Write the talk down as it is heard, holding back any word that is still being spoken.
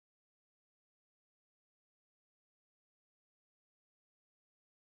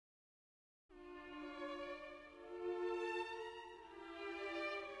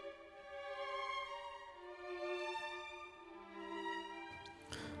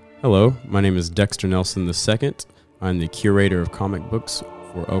Hello, my name is Dexter Nelson II. I'm the curator of comic books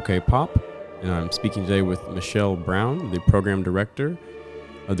for OKPOP, and I'm speaking today with Michelle Brown, the program director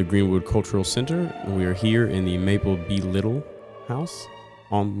of the Greenwood Cultural Center. We are here in the Maple B. Little house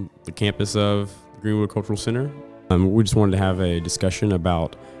on the campus of the Greenwood Cultural Center. We just wanted to have a discussion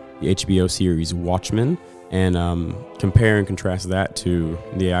about the HBO series Watchmen and compare and contrast that to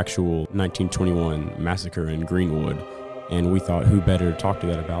the actual 1921 massacre in Greenwood. And we thought who better to talk to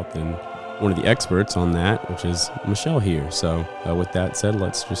that about than one of the experts on that, which is Michelle here. So with that said,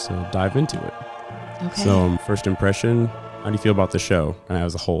 let's just dive into it. Okay. So first impression, how do you feel about the show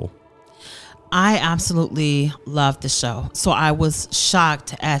as a whole? I absolutely loved the show. So I was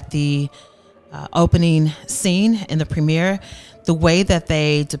shocked at the opening scene in the premiere, the way that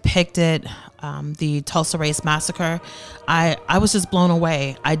they depicted the Tulsa race massacre. I was just blown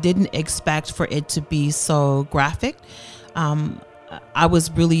away. I didn't expect for it to be so graphic. I was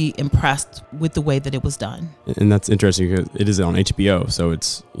really impressed with the way that it was done. And that's interesting because it is on HBO, so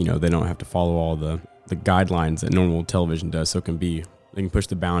it's, they don't have to follow all the guidelines that normal television does, so they can push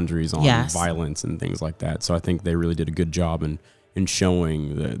the boundaries on violence and things like that. So I think they really did a good job in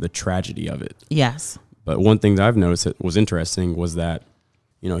showing the tragedy of it. Yes. But one thing that I've noticed that was interesting was that,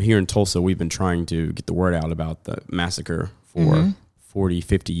 here in Tulsa, we've been trying to get the word out about the massacre for 40,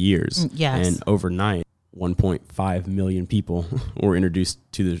 50 years. Yes. And overnight, 1.5 million people were introduced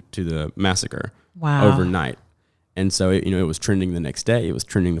to the massacre. Wow. Overnight. And so, it was trending the next day. It was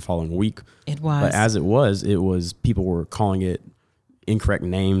trending the following week. It was. But as it was people were calling it incorrect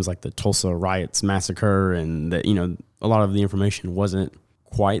names like the Tulsa Riots Massacre, and that, a lot of the information wasn't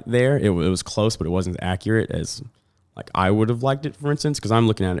quite there. It was close, but it wasn't as accurate as like I would have liked it, for instance, because I'm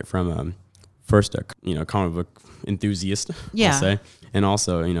looking at it from first a comic book enthusiast, I'll say, and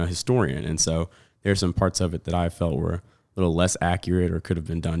also historian. And so there's some parts of it that I felt were a little less accurate or could have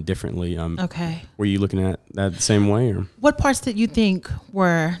been done differently. Okay. Were you looking at that the same way? Or? What parts did you think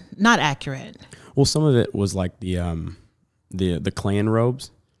were not accurate? Well, some of it was like the Klan robes.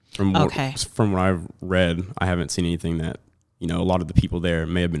 From what I've read, I haven't seen anything that, a lot of the people there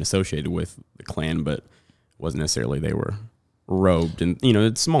may have been associated with the Klan, but wasn't necessarily they were robed, and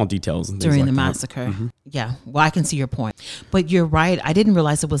it's small details and things during like the that. massacre. Mm-hmm. Yeah, well, I can see your point, but you're right. I didn't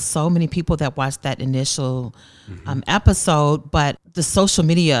realize there was so many people that watched that initial episode, but the social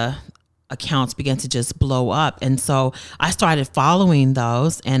media accounts began to just blow up, and so I started following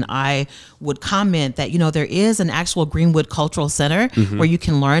those, and I would comment that there is an actual Greenwood Cultural Center where you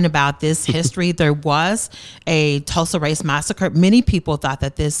can learn about this history. There was a Tulsa race massacre. Many people thought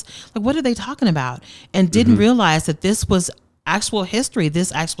that this, like, what are they talking about, and didn't realize that this was actual history.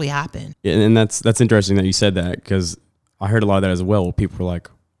 This actually happened. Yeah, and that's interesting that you said that, because I heard a lot of that as well. People were like,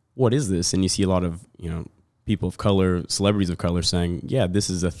 what is this? And you see a lot of people of color, celebrities of color saying, yeah, this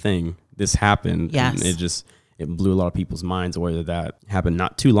is a thing, this happened. Yes. And it blew a lot of people's minds, whether that happened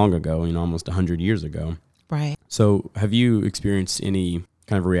not too long ago, almost 100 years ago. Right. So have you experienced any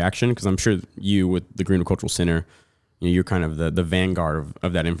kind of reaction? Because I'm sure you, with the Greenwood Cultural Center, you're kind of the vanguard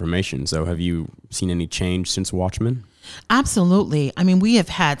of that information. So have you seen any change since Watchmen? Absolutely. I mean, we have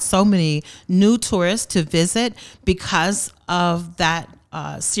had so many new tourists to visit because of that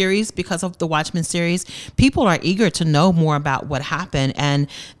series, because of the Watchmen series. People are eager to know more about what happened, and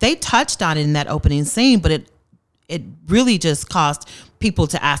they touched on it in that opening scene, but it really just caused people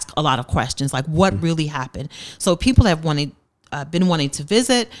to ask a lot of questions, like what really happened. So people have been wanting to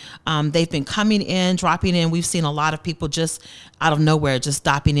visit. They've been coming in, dropping in. We've seen a lot of people just out of nowhere, just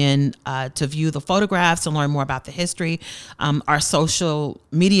stopping in to view the photographs and learn more about the history. Our social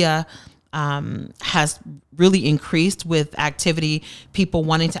media has really increased with activity, people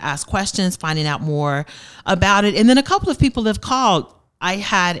wanting to ask questions, finding out more about it. And then a couple of people have called. I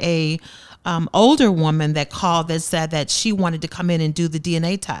had a older woman that called that said that she wanted to come in and do the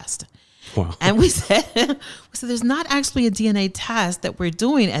DNA test. Wow. And we said there's not actually a DNA test that we're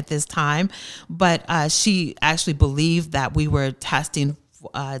doing at this time, but she actually believed that we were testing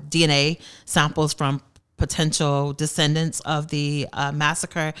DNA samples from potential descendants of the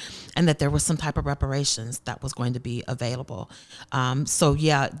massacre, and that there was some type of reparations that was going to be available. So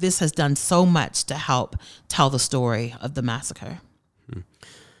yeah, this has done so much to help tell the story of the massacre.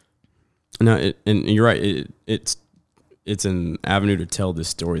 No, and you're right. It's an avenue to tell this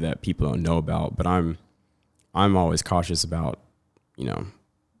story that people don't know about, but I'm always cautious about,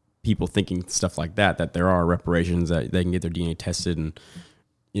 people thinking stuff like that there are reparations, that they can get their DNA tested. And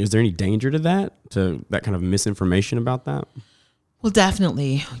is there any danger to that kind of misinformation about that? Well,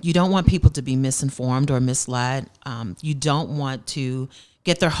 definitely. You don't want people to be misinformed or misled. You don't want to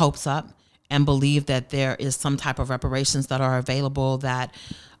get their hopes up and believe that there is some type of reparations that are available that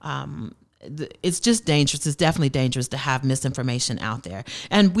It's just dangerous. It's definitely dangerous to have misinformation out there.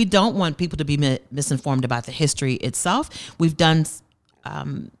 And we don't want people to be misinformed about the history itself.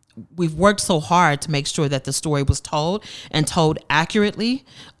 We've worked so hard to make sure that the story was told and told accurately,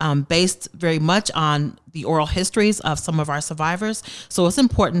 based very much on the oral histories of some of our survivors. So it's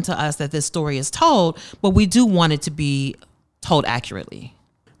important to us that this story is told, but we do want it to be told accurately.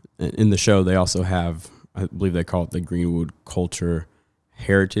 In the show, they also have, I believe they call it the Greenwood Culture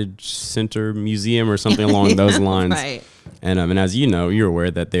Heritage Center Museum or something along those lines. Right. And as you know, you're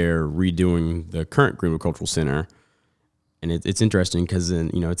aware that they're redoing the current Greenwood Cultural Center. And it's interesting because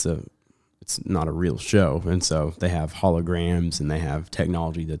it's not a real show, and so they have holograms and they have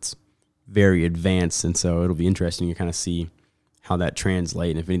technology that's very advanced, and so it'll be interesting to kind of see how that translates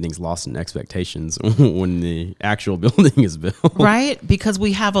and if anything's lost in expectations when the actual building is built. Right, because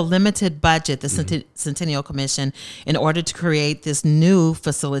we have a limited budget, the Centennial Commission, in order to create this new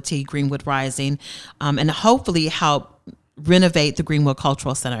facility, Greenwood Rising, and hopefully help renovate the Greenwood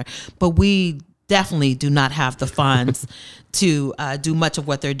Cultural Center. But we definitely do not have the funds to do much of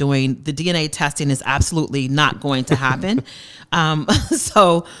what they're doing. The DNA testing is absolutely not going to happen.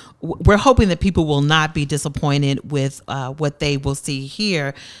 So we're hoping that people will not be disappointed with what they will see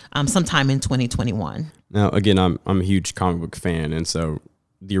here sometime in 2021. Now, again, I'm a huge comic book fan, and so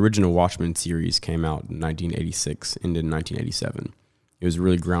the original Watchmen series came out in 1986, ended in 1987. It was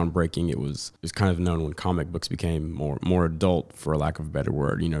really groundbreaking. It was kind of known when comic books became more adult, for lack of a better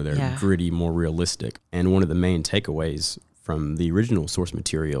word. They're gritty, more realistic. And one of the main takeaways from the original source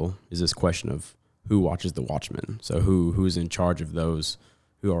material is this question of who watches the Watchmen. So who's in charge of those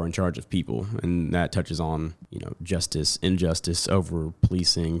who are in charge of people, and that touches on justice, injustice, over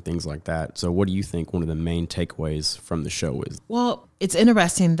policing, things like that. So what do you think one of the main takeaways from the show is? Well, it's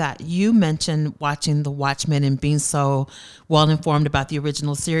interesting that you mentioned watching The Watchmen and being so well informed about the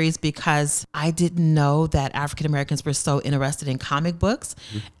original series, because I didn't know that African Americans were so interested in comic books.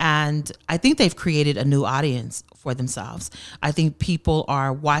 And I think they've created a new audience for themselves. I think people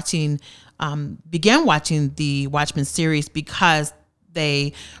are began watching the Watchmen series because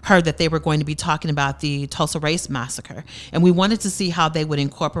they heard that they were going to be talking about the Tulsa Race Massacre. And we wanted to see how they would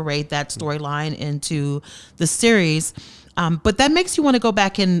incorporate that storyline into the series. But that makes you want to go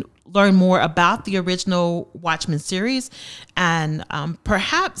back and learn more about the original Watchmen series and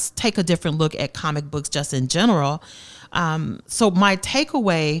perhaps take a different look at comic books just in general. So my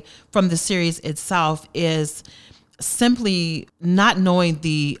takeaway from the series itself is simply not knowing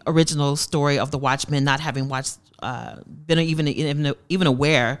the original story of the Watchmen, not having watched, been even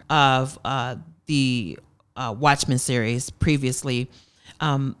aware of the Watchmen series previously.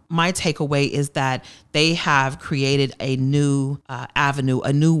 My takeaway is that they have created a new avenue,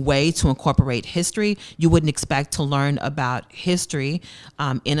 a new way to incorporate history. You wouldn't expect to learn about history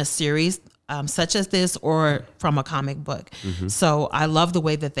in a series such as this or from a comic book. So I love the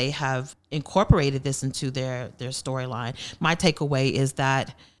way that they have incorporated this into their storyline. My takeaway is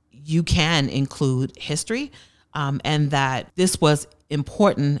that you can include history, and that this was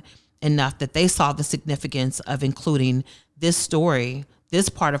important enough that they saw the significance of including this story, this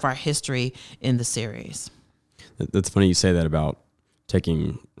part of our history, in the series. That's funny you say that about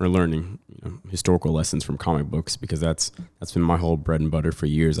taking or learning historical lessons from comic books, because that's been my whole bread and butter for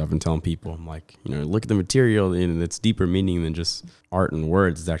years. I've been telling people, I'm like, look at the material, and it's deeper meaning than just art and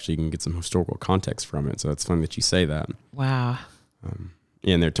words. It's actually, you can get some historical context from it. So it's fun that you say that. Wow.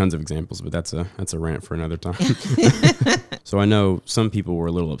 Yeah, and there are tons of examples, but that's a rant for another time. So I know some people were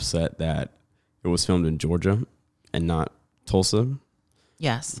a little upset that it was filmed in Georgia and not Tulsa.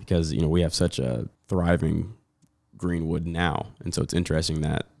 Yes. Because, we have such a thriving Greenwood now. And so it's interesting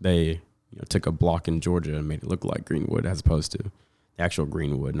that they took a block in Georgia and made it look like Greenwood as opposed to the actual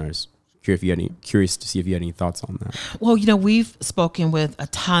Greenwood. And I was curious to see if you had any thoughts on that. Well, we've spoken with a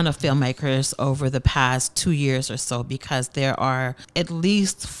ton of filmmakers over the past 2 years or so, because there are at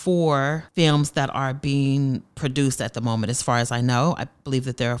least 4 films that are being produced at the moment, as far as I know. I believe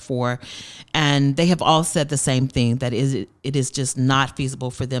that there are 4. And they have all said the same thing, that it is just not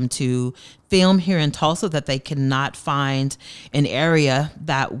feasible for them to film here in Tulsa, that they cannot find an area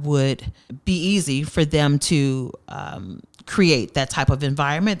that would be easy for them to create that type of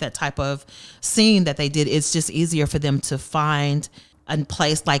environment, that type of scene that they did. It's just easier for them to find a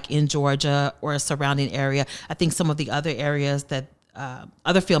place like in Georgia or a surrounding area. I think some of the other areas that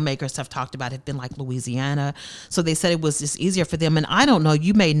other filmmakers have talked about have been like Louisiana. So they said it was just easier for them. And I don't know,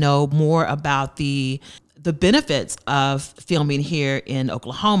 you may know more about the benefits of filming here in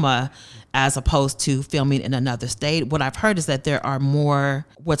Oklahoma as opposed to filming in another state. What I've heard is that there are more,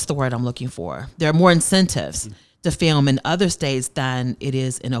 what's the word I'm looking for? There are more incentives to film in other states than it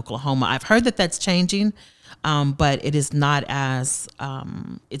is in Oklahoma. I've heard that that's changing, but it is not as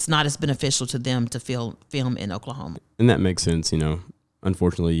it's not as beneficial to them to film in Oklahoma. And that makes sense.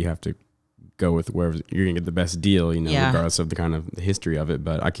 Unfortunately, you have to go with wherever you're gonna get the best deal. Regardless of the kind of the history of it.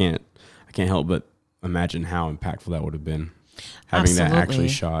 But I can't help but imagine how impactful that would have been having Absolutely. that actually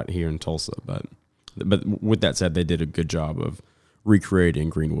shot here in Tulsa. But with that said, they did a good job of recreating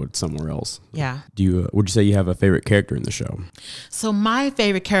Greenwood somewhere else. Yeah. Would you say you have a favorite character in the show? So my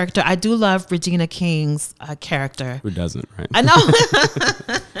favorite character, I do love Regina King's character. Who doesn't, right? I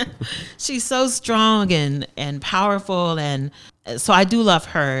know. She's so strong and powerful, and so I do love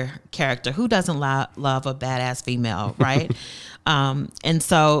her character. Who doesn't love a badass female, right? And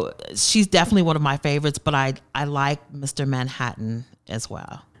so she's definitely one of my favorites, but I like Mr. Manhattan as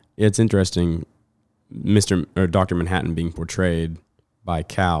well. Yeah, it's interesting. Dr. Manhattan being portrayed by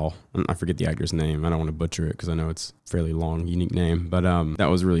Cal. I forget the actor's name. I don't want to butcher it because I know it's a fairly long, unique name. But that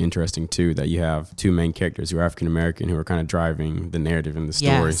was really interesting too, that you have two main characters who are African American who are kind of driving the narrative in the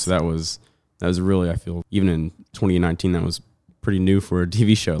story. Yes. So that was really, I feel, even in 2019, that was pretty new for a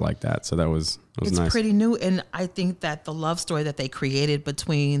TV show like that. So that was It's nice. pretty new, and I think that the love story that they created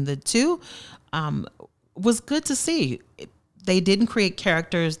between the two was good to see. They didn't create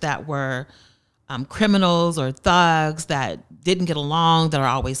characters that were criminals or thugs that didn't get along, that are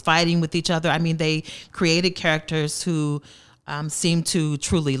always fighting with each other. I mean, they created characters who seemed to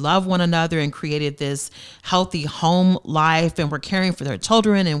truly love one another and created this healthy home life, and were caring for their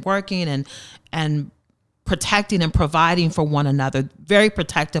children and working and protecting and providing for one another, very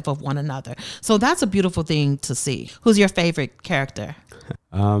protective of one another. So that's a beautiful thing to see. Who's your favorite character?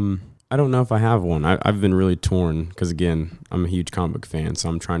 I don't know if I have one. I've been really torn because, again, I'm a huge comic book fan, so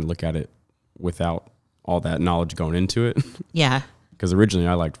I'm trying to look at it without all that knowledge going into it. Yeah. Because originally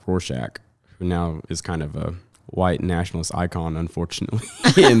I liked Rorschach, who now is kind of a white nationalist icon, unfortunately,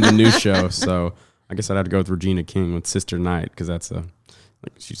 in the new show. So I guess I'd have to go with Regina King with Sister Night, because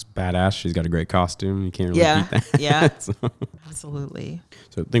she's badass. She's got a great costume. You can't really beat that. Yeah. So, Absolutely.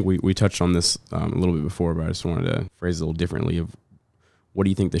 I think we touched on this a little bit before, but I just wanted to phrase it a little differently. Of what do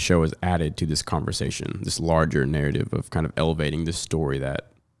you think the show has added to this conversation, this larger narrative of kind of elevating this story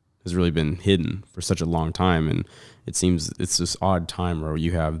that has really been hidden for such a long time? And it seems it's this odd time where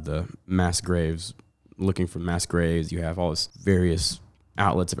you have the mass graves, looking for mass graves. You have all this various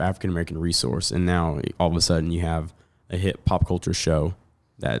outlets of African-American resource. And now all of a sudden you have a hit pop culture show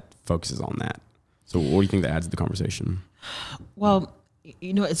that focuses on that. So what do you think that adds to the conversation? Well,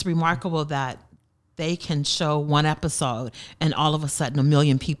 it's remarkable that they can show one episode and all of a sudden 1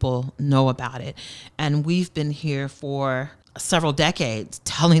 million people know about it. And we've been here for several decades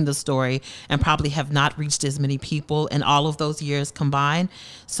telling the story and probably have not reached as many people in all of those years combined.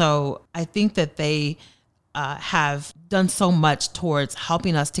 So I think that they have done so much towards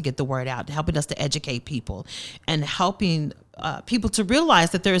helping us to get the word out, helping us to educate people, and helping people to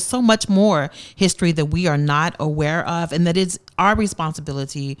realize that there is so much more history that we are not aware of, and that it's our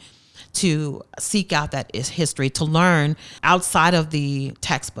responsibility to seek out that history, to learn outside of the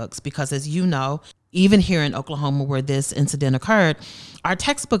textbooks. Because as you know, even here in Oklahoma where this incident occurred, our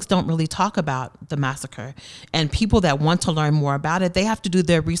textbooks don't really talk about the massacre. And people that want to learn more about it, they have to do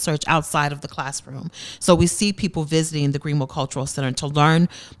their research outside of the classroom. So we see people visiting the Greenwood Cultural Center to learn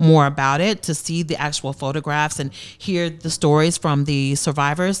more about it, to see the actual photographs and hear the stories from the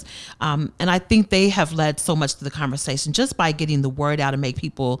survivors. And I think they have led so much to the conversation just by getting the word out and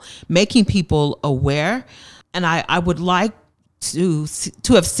making people aware. And I would like to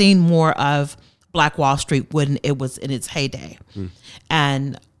have seen more of Black Wall Street when it was in its heyday.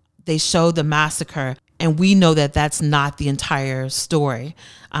 And they show the massacre, and we know that that's not the entire story.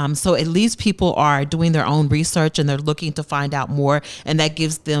 So at least people are doing their own research and they're looking to find out more, and it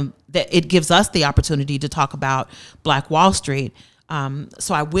gives us the opportunity to talk about Black Wall Street.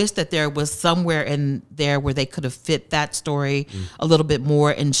 So I wish that there was somewhere in there where they could have fit that story a little bit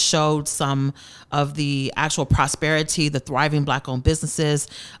more and showed some of the actual prosperity, the thriving Black-owned businesses,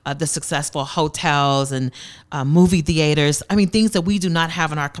 the successful hotels and movie theaters. I mean, things that we do not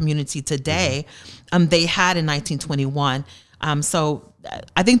have in our community today, they had in 1921. So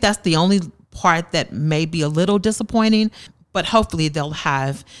I think that's the only part that may be a little disappointing, but hopefully they'll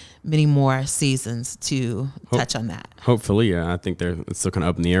have many more seasons to touch on that. Hopefully, yeah. I think it's still kind of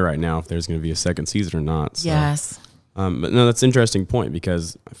up in the air right now if there's going to be a second season or not. So. Yes. But no, that's an interesting point,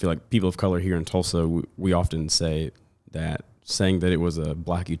 because I feel like people of color here in Tulsa, we often say that saying that it was a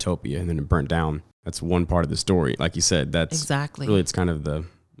Black utopia and then it burnt down, that's one part of the story. Like you said, that's exactly really, it's kind of the,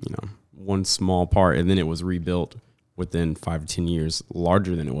 one small part, and then it was rebuilt within 5 to 10 years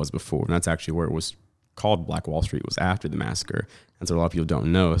larger than it was before. And that's actually where it was called Black Wall Street was after the massacre. And so a lot of people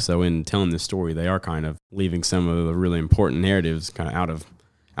don't know. So in telling this story, they are kind of leaving some of the really important narratives kind of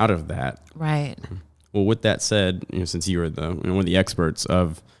out of that. Right. Well, with that said, since you are one of the experts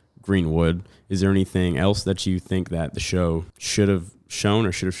of Greenwood, is there anything else that you think that the show should have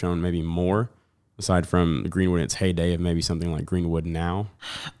shown maybe more, aside from Greenwood in its heyday of maybe something like Greenwood now?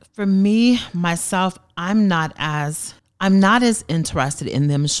 For me, myself, I'm not as interested in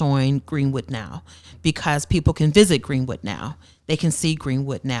them showing Greenwood now, because people can visit Greenwood now. They can see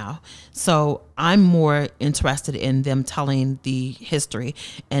Greenwood now. So I'm more interested in them telling the history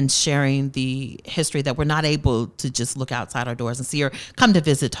and sharing the history that we're not able to just look outside our doors and see, or come to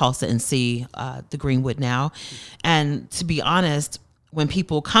visit Tulsa and see the Greenwood now. And to be honest, when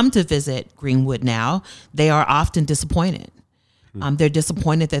people come to visit Greenwood now, they are often disappointed. They're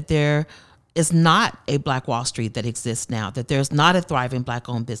disappointed that there is not a Black Wall Street that exists now, that there's not a thriving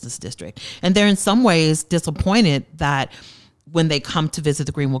Black-owned business district. And they're in some ways disappointed that when they come to visit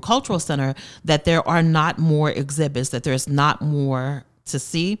the Greenwood Cultural Center, that there are not more exhibits, that there's not more to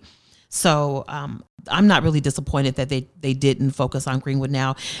see. So I'm not really disappointed that they didn't focus on Greenwood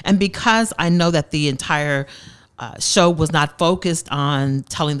now. And because I know that the entire show was not focused on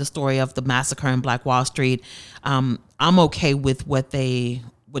telling the story of the massacre in Black Wall Street, I'm okay with what they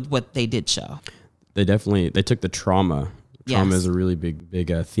did show. They took the trauma. Trauma Yes. is a really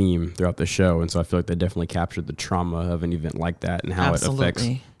big theme throughout the show, and so I feel like they definitely captured the trauma of an event like that and how Absolutely. it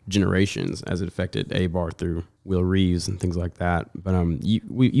affects generations, as it affected A-Bar through Will Reeves and things like that. But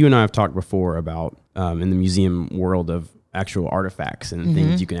you and I have talked before about in the museum world of actual artifacts and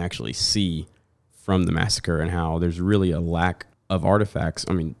things you can actually see from the massacre, and how there's really a lack of artifacts.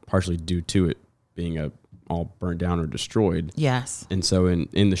 I mean, partially due to it being all burned down or destroyed. Yes. And so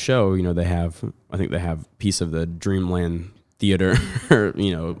in the show, they have a piece of the Dreamland Theater,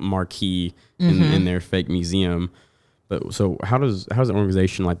 marquee in their fake museum. But so how does an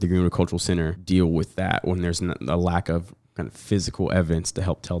organization like the Greenwood Cultural Center deal with that when there's a lack of kind of physical evidence to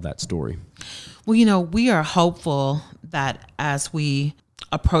help tell that story? Well, we are hopeful that as we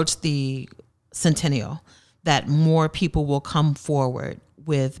approach the centennial, that more people will come forward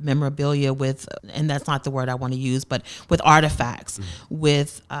with memorabilia, and that's not the word I want to use, but with artifacts,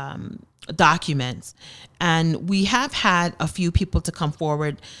 with documents. And we have had a few people to come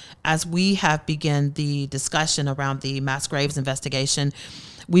forward as we have begun the discussion around the mass graves investigation.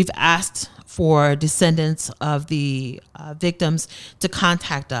 We've asked for descendants of the victims to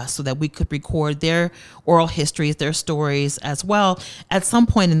contact us so that we could record their oral histories, their stories as well. At some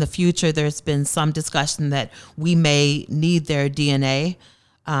point in the future, there's been some discussion that we may need their DNA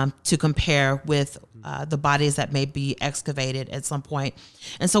to compare with the bodies that may be excavated at some point.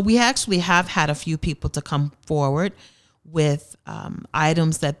 And so we actually have had a few people to come forward with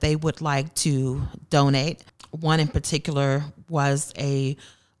items that they would like to donate. One in particular was a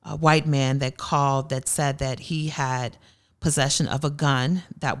white man that said that he had possession of a gun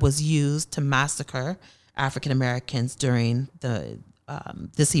that was used to massacre African Americans during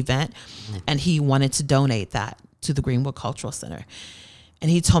this event, and he wanted to donate that to the Greenwood Cultural Center. And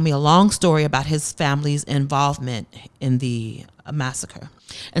he told me a long story about his family's involvement in the massacre.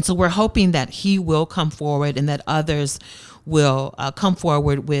 And so we're hoping that he will come forward and that others will come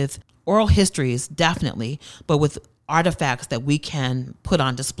forward with oral histories, definitely, but with artifacts that we can put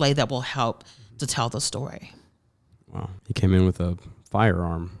on display that will help to tell the story. Wow. He came in with a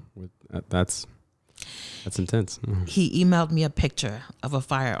firearm. That's intense. He emailed me a picture of a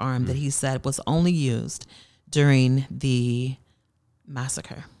firearm that he said was only used during the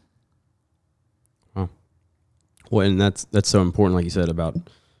massacre. Wow. Well, and that's so important, like you said, about,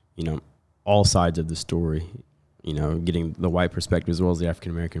 all sides of the story, getting the white perspective as well as the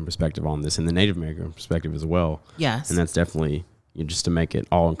African American perspective on this, and the Native American perspective as well. Yes. And that's definitely just to make it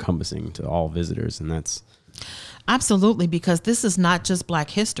all encompassing to all visitors. And that's absolutely, because this is not just Black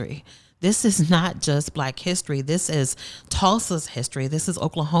history. This is not just Black history. This is Tulsa's history. This is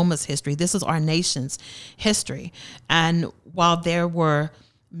Oklahoma's history. This is our nation's history. And while there were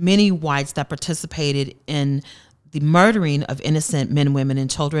many whites that participated in the murdering of innocent men, women, and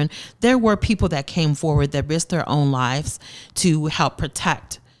children, there were people that came forward that risked their own lives to help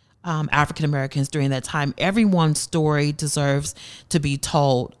protect African Americans during that time. Everyone's story deserves to be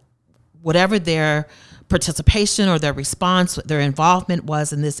told, whatever their participation or their response, their involvement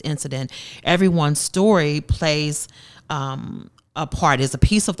was in this incident. Everyone's story plays a part, is a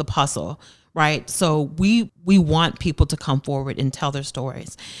piece of the puzzle, right? So we want people to come forward and tell their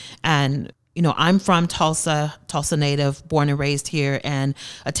stories. And I'm from Tulsa native, born and raised here, and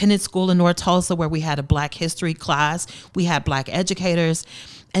attended school in North Tulsa where we had a Black history class. We had Black educators.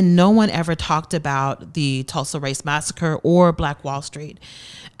 And no one ever talked about the Tulsa Race Massacre or Black Wall Street.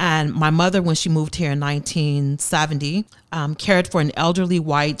 And my mother, when she moved here in 1970, cared for an elderly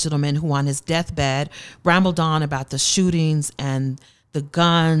white gentleman who on his deathbed rambled on about the shootings and the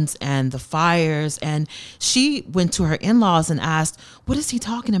guns and the fires. And she went to her in-laws and asked, what is he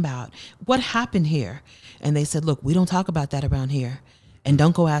talking about? What happened here? And they said, look, we don't talk about that around here. And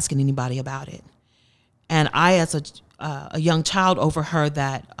don't go asking anybody about it. And I, as a young child, overheard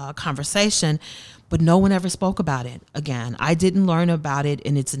that conversation, but no one ever spoke about it again. I didn't learn about it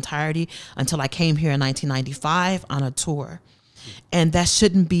in its entirety until I came here in 1995 on a tour. And that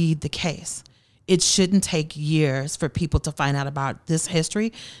shouldn't be the case. It shouldn't take years for people to find out about this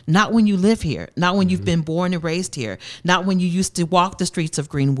history. Not when you live here, not when you've been born and raised here, not when you used to walk the streets of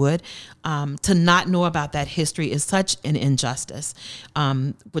Greenwood. To not know about that history is such an injustice,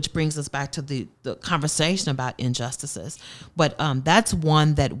 which brings us back to the conversation about injustices. But that's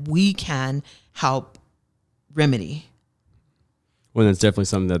one that we can help remedy. Well, that's definitely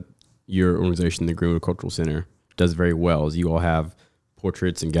something that your organization, the Greenwood Cultural Center, does very well, is you all have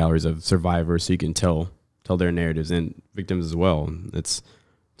portraits and galleries of survivors so you can tell their narratives and victims as well. It's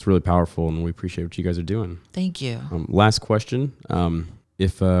really powerful, and we appreciate what you guys are doing. Thank you. Last question.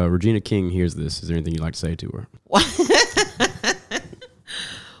 If Regina King hears this, is there anything you'd like to say to her?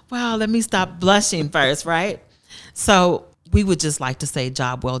 Well, let me stop blushing first, right? So we would just like to say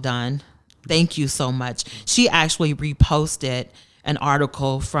job well done. Thank you so much. She actually reposted an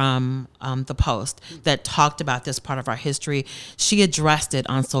article from the Post that talked about this part of our history. She addressed it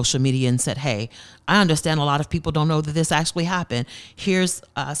on social media and said, hey, I understand a lot of people don't know that this actually happened. Here's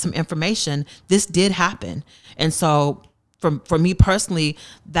some information. This did happen. And so for me personally,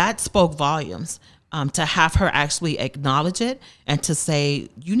 that spoke volumes. To have her actually acknowledge it and to say,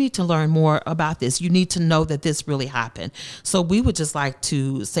 you need to learn more about this. You need to know that this really happened. So we would just like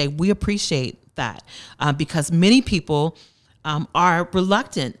to say we appreciate that because many people are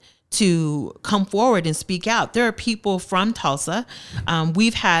reluctant to come forward and speak out. There are people from Tulsa.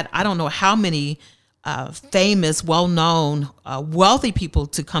 We've had, I don't know how many famous, well-known, wealthy people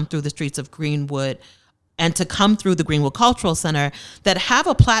to come through the streets of Greenwood and to come through the Greenwood Cultural Center that have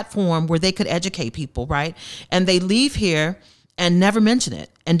a platform where they could educate people, right? And they leave here and never mention it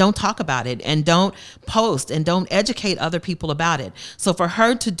and don't talk about it and don't post and don't educate other people about it. So for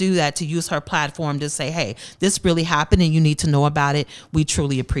her to do that, to use her platform to say, hey, this really happened and you need to know about it, we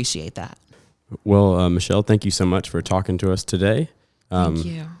truly appreciate that. Well, Michelle, thank you so much for talking to us today. Thank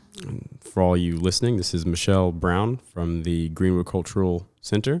you. For all you listening, this is Michelle Brown from the Greenwood Cultural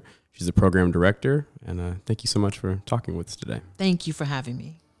Center. She's the program director, and thank you so much for talking with us today. Thank you for having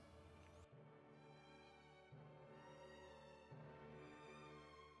me.